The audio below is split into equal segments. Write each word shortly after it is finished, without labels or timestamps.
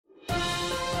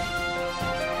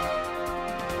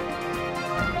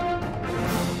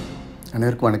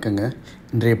அனைவருக்கும் வணக்கங்க.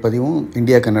 இன்றைய பதிவும்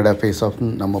இந்தியா கனடா ஃபேஸ் ஆஃப்னு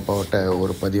நம்ம போட்ட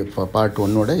ஒரு பார்ட்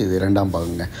 1ஓட இது 2ஆம்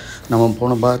பாகங்க. நம்ம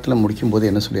போன பாகத்தில் முடிக்கும்போது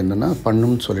என்ன சொல்லியிருந்தோன்னா,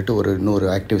 பண்ணுன்னு சொல்லிட்டு இன்னொரு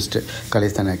ஆக்டிவிஸ்ட்டு,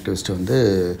 காலிஸ்தான் ஆக்டிவிஸ்ட்டு வந்து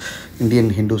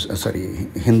இந்தியன்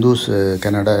ஹிந்துஸ்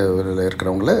கனடாவில்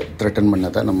இருக்கிறவங்கள த்ரெட்டன்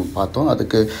பண்ணதை நம்ம பார்த்தோம்.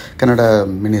 அதுக்கு கனடா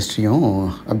மினிஸ்ட்ரியும்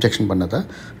அப்ஜெக்ஷன் பண்ணதை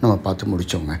நம்ம பார்த்து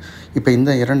முடித்தோங்க. இப்போ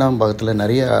இந்த 2ஆம் பாகத்தில்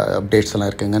நிறைய அப்டேட்ஸ்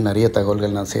எல்லாம் இருக்குங்க. நிறைய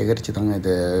தகவல்கள் நான் சேகரித்து தாங்க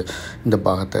இந்த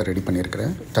பாகத்தை ரெடி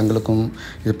பண்ணியிருக்கிறேன். தங்களுக்கும்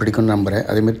இது பிடிக்கும்னு நம்புகிறேன்.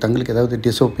 அதேமாதிரி தங்களுக்கு ஏதாவது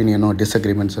டிஸ்ஒப்பீனியனோ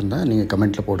டிஸ்அக்ரிமெண்ட்ஸ் இருந்தால் நீங்கள்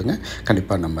கமெண்ட்டில் போடுங்க.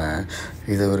 கண்டிப்பாக நம்ம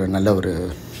இது ஒரு நல்ல ஒரு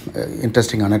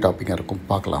இன்ட்ரெஸ்டிங்கான டாப்பிக்காக இருக்கும்.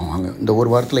 பார்க்கலாம் வாங்க. இந்த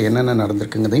ஒரு வாரத்தில் என்னென்ன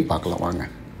நடந்திருக்குங்கிறதையும் பார்க்கலாம் வாங்க.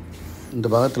 இந்த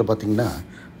பாகத்தில் பார்த்திங்கன்னா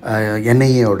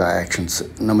என்ஐஏயோட ஆக்ஷன்ஸ்,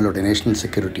 நம்மளுடைய நேஷ்னல்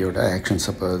செக்யூரிட்டியோட ஆக்ஷன்ஸ்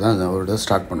அப்போ தான் அதோட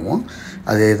ஸ்டார்ட் பண்ணுவோம்.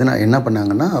 அது என்ன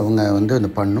பண்ணாங்கன்னா, அவங்க வந்து இந்த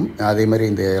பண்ணும் அதேமாதிரி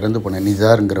இந்த இறந்து போன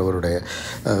நிசாருங்கிறவருடைய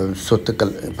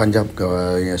சொத்துக்கள் பஞ்சாப்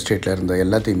ஸ்டேட்டில் இருந்த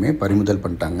எல்லாத்தையுமே பறிமுதல்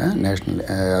பண்ணிட்டாங்க.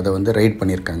 அதை வந்து ரைட்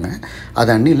பண்ணியிருக்காங்க.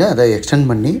 அதை அன்னியில் அதை எக்ஸ்டெண்ட்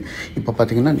பண்ணி இப்போ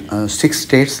பார்த்திங்கன்னா 6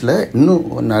 ஸ்டேட்ஸில் இன்னும்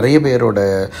நிறைய பேரோட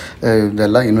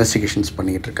இதெல்லாம் இன்வெஸ்டிகேஷன்ஸ்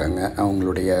பண்ணிக்கிட்டு இருக்காங்க.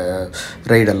 அவங்களுடைய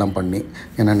ரைடெல்லாம் பண்ணி,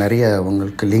 ஏன்னா நிறைய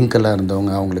அவங்களுக்கு லிங்க்கெல்லாம்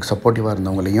இருந்தவங்க, அவங்களுக்கு சப்போர்ட்டிவாக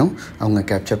இருந்தவங்களையும் அவங்க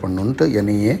கேப்சர் பண்ணணுன்ட்டு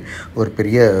என்ஐஏ ஒரு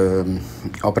பெரிய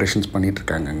ஆப்ரேஷன்ஸ்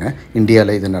பண்ணிகிட்ருக்காங்கங்க.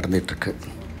 இந்தியாவில் இது நடந்துகிட்ருக்கு.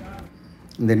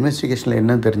 இந்த இன்வெஸ்டிகேஷனில்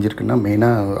என்ன தெரிஞ்சிருக்குன்னா,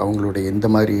 மெயினாக அவங்களுடைய எந்த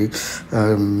மாதிரி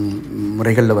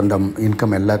முறைகளில் வந்த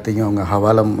இன்கம் எல்லாத்தையும் அவங்க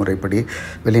ஹவாலா முறைப்படி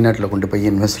வெளிநாட்டில் கொண்டு போய்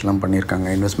இன்வெஸ்ட்மெண்ட்ஸ்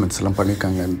எல்லாம்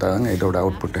பண்ணியிருக்காங்கன்றாங்க இதோட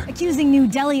output. Accusing New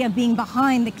Delhi of being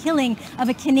behind the killing of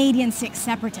a Canadian Sikh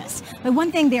separatist. But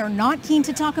one thing they are not keen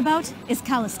to talk about is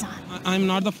Khalistan. I'm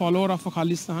not the follower of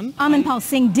Khalistan. Amanpal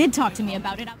Singh did talk to me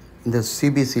about it. இந்த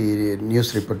CBC news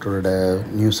ரிப்போர்ட்டரோட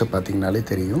நியூஸை பார்த்திங்கனாலே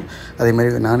தெரியும். அதே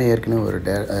மாதிரி நானே ஏற்கனவே ஒரு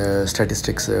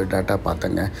statistics data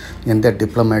பார்த்தேங்க. எந்த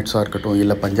டிப்ளமேட்ஸாக இருக்கட்டும்,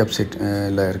 இல்லை பஞ்சாப்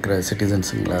இல்லை இருக்கிற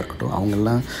சிட்டிசன்ஸுங்களாக இருக்கட்டும்,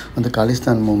 அவங்கெல்லாம் வந்து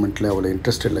காலிஸ்தான் மூமெண்ட்டில் அவ்வளோ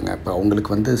இன்ட்ரெஸ்ட் இல்லைங்க. இப்போ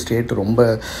அவங்களுக்கு வந்து ஸ்டேட் ரொம்ப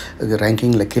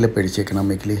ரேங்கிங்கில் கீழே போயிடுச்சு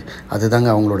எக்கனாமிக்கலி. அதுதாங்க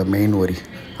அவங்களோட மெயின் ஒரி.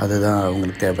 அதுதான்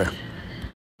அவங்களுக்கு தேவை.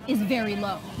 Is very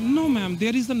low. No ma'am,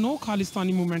 there is no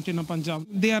Khalistani movement in Punjab.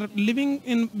 They are living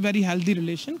in very healthy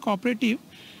relation, cooperative.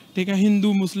 Take a Hindu,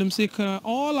 Muslim, Sikh,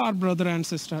 all are brother and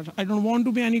sister. I don't want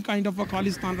to be any kind of a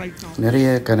Khalistan right now. நிறைய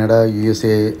Canada,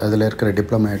 USA அதில் இருக்கிற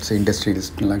diplomats,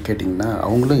 இண்டஸ்ட்ரியலிஸ்ட்லாம் கேட்டிங்கன்னா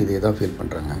அவங்களும் இதே தான் feel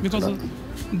பண்ணுறாங்க. Because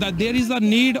there is a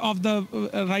need of the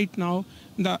right now,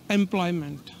 the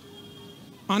employment.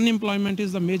 Unemployment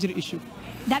is the major issue.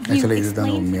 Actually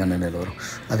இதுதான் உண்மையான நிலவரம்.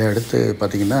 அதை அடுத்து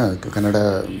பார்த்திங்கன்னா,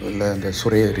 கனடாவில் இந்த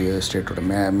சுரேர் ஸ்டேட்டோட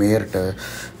மேயர்கிட்ட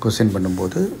கொஸ்டின்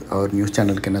பண்ணும்போது அவர் நியூஸ்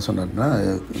சேனலுக்கு என்ன சொன்னார்னா,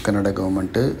 கனடா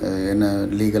கவர்மெண்ட்டு என்ன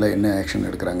லீகலாக என்ன ஆக்ஷன்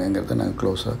எடுக்கிறாங்கங்கிறத நாங்கள்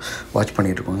க்ளோஸாக வாட்ச்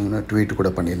பண்ணிகிட்ருக்கோம். ட்வீட்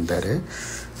கூட பண்ணியிருந்தார்.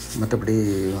 மற்றபடி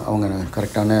அவங்க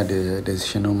கரெக்டான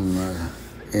டெசிஷனும்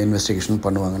இன்வெஸ்டிகேஷனும்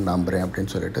பண்ணுவாங்கன்னு நம்புகிறேன்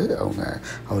அப்படின்னு சொல்லிட்டு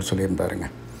அவர் சொல்லியிருந்தாருங்க.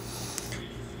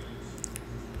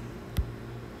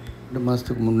 2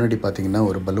 மாதத்துக்கு முன்னாடி பார்த்திங்கன்னா,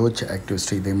 ஒரு பலோச்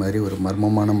ஆக்டிவிஸ்ட் இதே மாதிரி ஒரு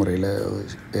மர்மமான முறையில்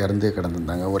இறந்து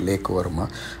கிடந்திருந்தாங்க ஒரு லேக் ஓரமாக.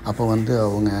 அப்போ வந்து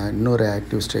அவங்க இன்னொரு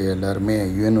ஆக்டிவிஸ்ட் எல்லாருமே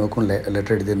யுஎன்ஓக்கும்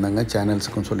லெட்டர் எழுதியிருந்தாங்க,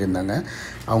 சேனல்ஸுக்கும் சொல்லியிருந்தாங்க.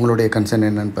 அவங்களுடைய கன்சர்ன்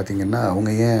என்னென்னு பார்த்திங்கன்னா,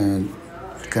 அவங்க ஏன்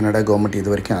கனடா கவர்மெண்ட்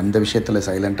இது வரைக்கும் அந்த விஷயத்தில்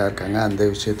சைலண்ட்டாக இருக்காங்க, அந்த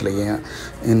விஷயத்தில் ஏன்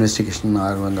இன்வெஸ்டிகேஷன்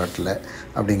ஆர்வம் காட்டலை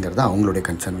அப்படிங்கிறது அவங்களுடைய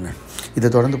கன்சர்னுங்க. இதை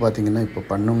தொடர்ந்து பார்த்திங்கன்னா, இப்போ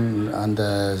பண்ணும் அந்த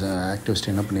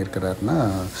ஆக்டிவிஸ்ட் என்ன பண்ணியிருக்கிறாருன்னா,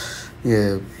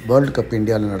 வேர்ல்டு கப்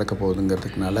இந்தியாவில் நடக்க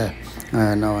போகுதுங்கிறதுக்குனால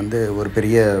நான் வந்து ஒரு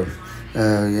பெரிய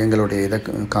எங்களுடைய இதை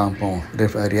காம்போம்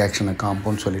ரியாக்ஷனை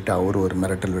காம்போன்னு சொல்லிவிட்டு அவர் ஒரு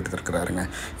மிரட்டல் விட்டுருக்கிறாருங்க.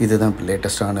 இதுதான் இப்போ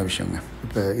லேட்டஸ்ட்டான விஷயங்க.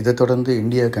 இப்போ இதை தொடர்ந்து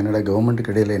இந்தியா கனடா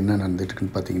கவர்மெண்ட்டுக்கு இடையில் என்ன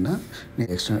நடந்துட்டுருக்குன்னு பார்த்தீங்கன்னா,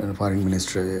 external foreign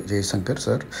minister Jaishankar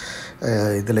sir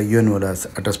இதில் யூஎன்ஓவில்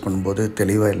அட்ரஸ் பண்ணும்போது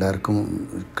தெளிவாக எல்லாருக்கும்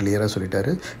கிளியராக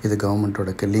சொல்லிட்டாரு, இது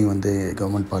கவர்மெண்ட்டோட கில்லிங் வந்து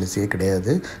கவர்மெண்ட் பாலிசியே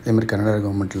கிடையாது. அதேமாதிரி கனடா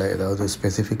கவர்மெண்ட்டில் ஏதாவது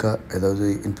ஸ்பெசிஃபிக்காக ஏதாவது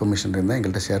இன்ஃபர்மேஷன் இருந்தால்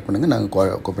எங்கள்கிட்ட ஷேர் பண்ணுங்கள், நாங்கள்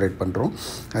கோஆப்ரேட் பண்ணுறோம்.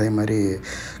 அதே மாதிரி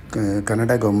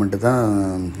கனடா கவர்மெண்ட்டு தான்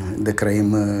இந்த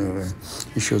க்ரைமு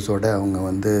இஷ்யூஸோடு அவங்க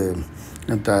வந்து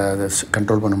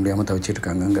கண்ட்ரோல் பண்ண முடியாமல்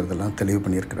தவிச்சிருக்காங்கங்கிறதெல்லாம் தெளிவு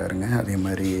பண்ணியிருக்கிறாருங்க. அதே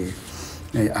மாதிரி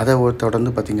அதை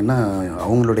தொடர்ந்து பார்த்திங்கன்னா,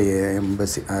 அவங்களுடைய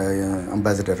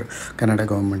அம்பாசிடர் கனடா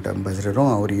கவர்மெண்ட்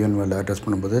அம்பாசிடரும் அவர் யூஎன்ஓவில் அட்ரஸ்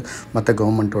பண்ணும்போது மற்ற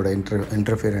கவர்மெண்ட்டோட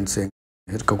இன்டர்ஃபியரன்ஸு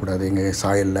இருக்கக்கூடாது எங்கள்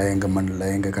சாயலில், எங்கள் மண்ணில்,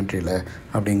 எங்கள் கண்ட்ரியில்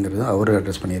அப்படிங்கிறது அவர்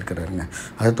அட்ரஸ் பண்ணியிருக்கிறாருங்க.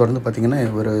 அதை தொடர்ந்து பார்த்திங்கன்னா,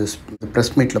 ஒரு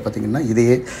ப்ரெஸ் மீட்டில் பார்த்திங்கன்னா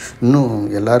இதையே இன்னும்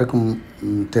எல்லாருக்கும்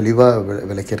தெளிவாக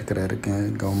விளக்கியிருக்கிறாரு.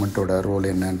 கவர்மெண்ட்டோட ரோல்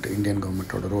என்னன்ட்டு, இந்தியன்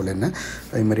கவர்மெண்ட்டோட ரோல் என்ன,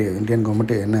 அதேமாதிரி இந்தியன்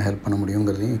கவர்மெண்ட்டு என்ன ஹெல்ப் பண்ண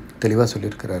முடியுங்கிறதையும் தெளிவாக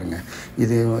சொல்லியிருக்கிறாருங்க.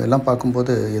 இது எல்லாம்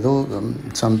பார்க்கும்போது ஏதோ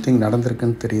சம்திங்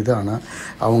நடந்திருக்குன்னு தெரியுது, ஆனால்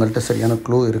அவங்கள்ட்ட சரியான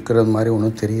க்ளூ இருக்கிறது மாதிரி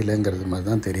ஒன்றும் தெரியலைங்கிறது மாதிரி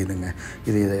தான் தெரியுதுங்க.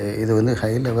 இது வந்து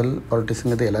ஹை லெவல்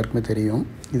பாலிட்டிக்ஸுங்கிறது எல்லாருக்குமே தெரியும்.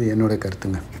 இது என்னோட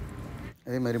கருத்துங்க.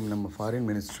 அதே மாதிரி நம்ம ஃபாரின்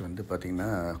மினிஸ்டர் வந்து பார்த்திங்கன்னா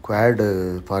குவாடு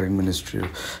ஃபாரின்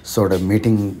மினிஸ்டர்ஸோட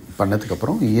மீட்டிங்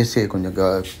பண்ணதுக்கப்புறம் யுஎஸ்ஏ கொஞ்சம்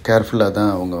கேர்ஃபுல்லாக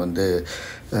தான் அவங்க வந்து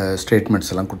ஸ்டேட்மெண்ட்ஸ்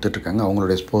எல்லாம் கொடுத்துட்ருக்காங்க.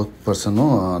 அவங்களுடைய ஸ்போர்ட்ஸ்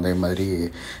பர்சனும் அதே மாதிரி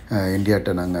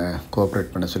இந்தியாட்ட நாங்கள்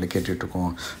கோஆப்ரேட் பண்ண சொல்லி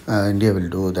கேட்டுட்ருக்கோம், இந்தியா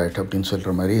வில் டூ தட் அப்படின்னு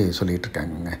சொல்கிற மாதிரி சொல்லிகிட்டு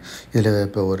இருக்காங்க. இதில்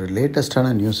இப்போ ஒரு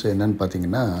லேட்டஸ்ட்டான நியூஸ் என்னன்னு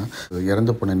பார்த்தீங்கன்னா,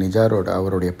 இறந்து போன நிஜாரோட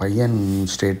அவருடைய பையன்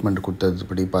ஸ்டேட்மெண்ட்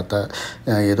கொடுத்ததுபடி பார்த்தா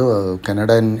ஏதோ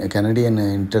கனடியன்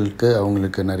இன்டெலுக்கு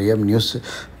அவங்களுக்கு நிறைய நியூஸ்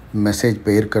மெசேஜ்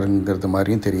போயிருக்கிறங்கிறது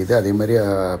மாதிரியும் தெரியுது. அதே மாதிரி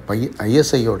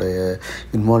ஐஎஸ்ஐயோட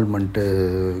இன்வால்மெண்ட்டு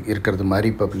இருக்கிறது மாதிரி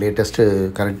இப்போ லேட்டஸ்ட்டு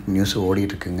கரண்ட் நியூஸ்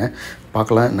ஓடிட்டுருக்குங்க.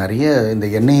 பார்க்கலாம். நிறைய இந்த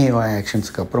என்ஐஏ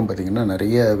ஆக்ஷன்ஸுக்கு அப்புறம் பார்த்திங்கன்னா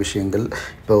நிறைய விஷயங்கள்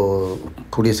இப்போது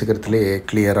கூடிய சீக்கிரத்திலே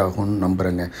கிளியர் ஆகும்னு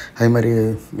நம்புகிறேங்க. அதே மாதிரி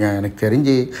எனக்கு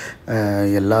தெரிஞ்சு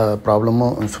எல்லா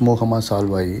ப்ராப்ளமும் சுமூகமாக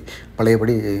சால்வ் ஆகி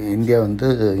பழையபடி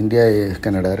இந்தியா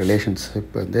கனடா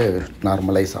ரிலேஷன்ஷிப் வந்து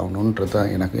நார்மலைஸ் ஆகணுன்றது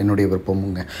தான் என்னுடைய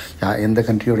விருப்பமுங்க. எந்த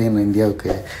கண்ட்ரியோடையும்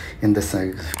இந்தியாவுக்கு எந்த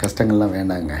கஷ்டங்கள்லாம்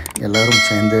வேண்டாங்க, எல்லோரும்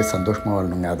சேர்ந்து சந்தோஷமாக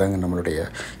வாழணுங்க. அதாங்க நம்மளுடைய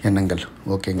எண்ணங்கள்.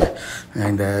 ஓகேங்க,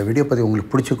 இந்த வீடியோ பற்றி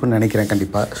உங்களுக்கு பிடிச்சிருக்குன்னு நினைக்கிறேன்.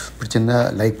 கண்டிப்பாக பிடிச்சிருந்தால்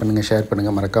லைக் பண்ணுங்கள், ஷேர்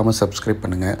பண்ணுங்கள், மறக்காமல் சப்ஸ்கிரைப்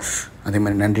பண்ணுங்கள். அதே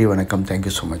மாதிரி நன்றி, வணக்கம்,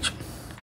 தேங்க்யூ ஸோ மச்.